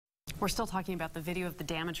We're still talking about the video of the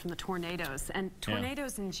damage from the tornadoes. And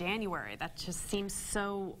tornadoes in January, that just seems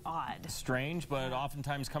so odd. Strange, but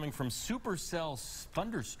oftentimes coming from Supercell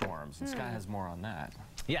thunderstorms. And Scott has more on that.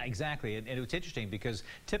 Yeah, exactly. And it's interesting because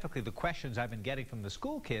typically the questions I've been getting from the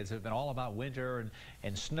school kids have been all about winter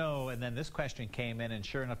and snow. And then this question came in, and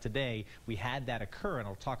sure enough today we had that occur. And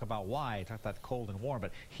I'll talk about why. Talk about cold and warm.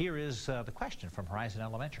 But here is the question from Horizon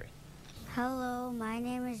Elementary. Hello, my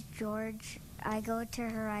name is George. I go to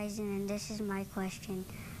Horizon, and this is my question.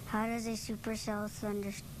 How does a supercell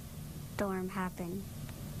thunderstorm happen?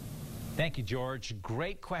 Thank you, George.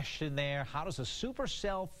 Great question there. How does a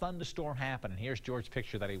supercell thunderstorm happen? And here's George's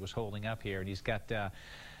picture that he was holding up here, and he's got a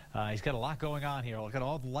lot going on here. Look at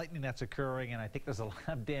all the lightning that's occurring, and I think there's a lot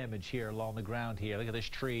of damage here along the ground here. Look at this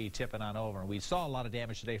tree tipping on over. And we saw a lot of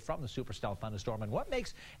damage today from the supercell thunderstorm. And what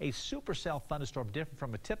makes a supercell thunderstorm different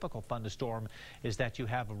from a typical thunderstorm is that you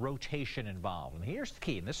have a rotation involved. And here's the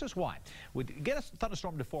key, and this is why. To get a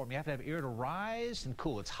thunderstorm to form, you have to have air to rise and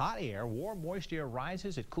cool. It's hot air. Warm, moist air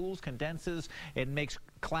rises. It cools, condenses. It makes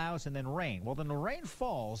clouds and then rain. Well, then the rain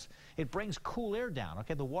falls, it brings cool air down.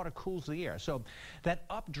 Okay, the water cools the air. So that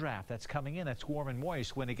updraft that's coming in, that's warm and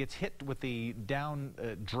moist, when it gets hit with the down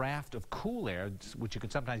draft of cool air, which you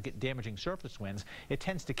can sometimes get damaging surface winds, it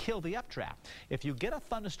tends to kill the updraft. If you get a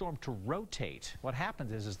thunderstorm to rotate, what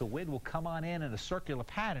happens is the wind will come on in a circular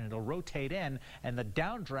pattern. It'll rotate in, and the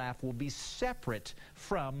downdraft will be separate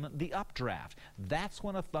from the updraft. That's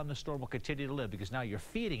when a thunderstorm will continue to live, because now you're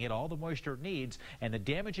feeding it all the moisture it needs, and the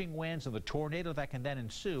damaging winds and the tornado that can then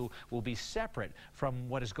ensue will be separate from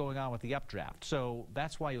what is going on with the updraft. So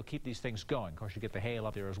that's why you'll keep these things going. Of course, you get the hail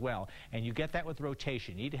up there as well, and you get that with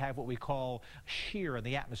rotation. You need to have what we call shear in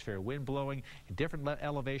the atmosphere, wind blowing in different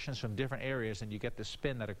elevations from different areas, and you get the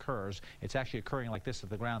spin that occurs. It's actually occurring like this at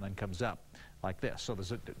the ground, then comes up like this. So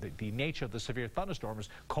there's the nature of the severe thunderstorm is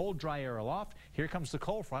cold, dry air aloft. Here comes the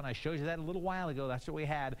cold front. I showed you that a little while ago. That's what we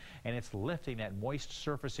had, and it's lifting that moist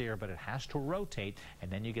surface air, but it has to rotate,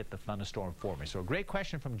 and then you get the thunderstorm forming. So a great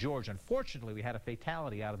question from George. Unfortunately, we had a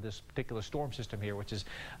fatality out of this particular storm system here, which is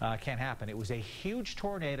can't happen. It was a huge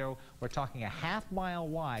tornado. We're talking a half-mile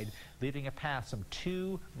wide, leaving a path some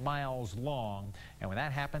 2 miles long. And when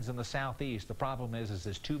that happens in the southeast, the problem is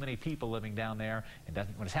there's too many people living down there. And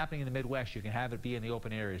when it's happening in the Midwest, you can have it be in the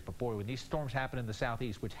open areas. But boy, when these storms happen in the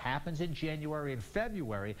southeast, which happens in January and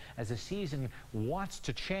February as the season wants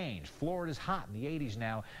to change. Florida's hot in the 80s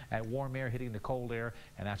now at warm air hitting the cold air,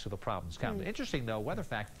 and that's where the problems come. Interesting, though, weather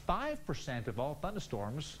fact, 5% of all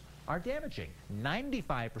thunderstorms are damaging.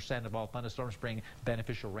 95% of all thunderstorms bring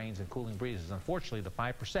beneficial rains and cooling breezes. Unfortunately, the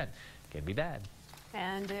 5% can be bad.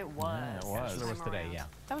 And it was. Yeah, it was. It was today, yeah.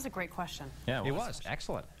 That was a great question. Yeah, it was.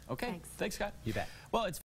 Excellent. Okay. Thanks, Scott. You bet. Well, it's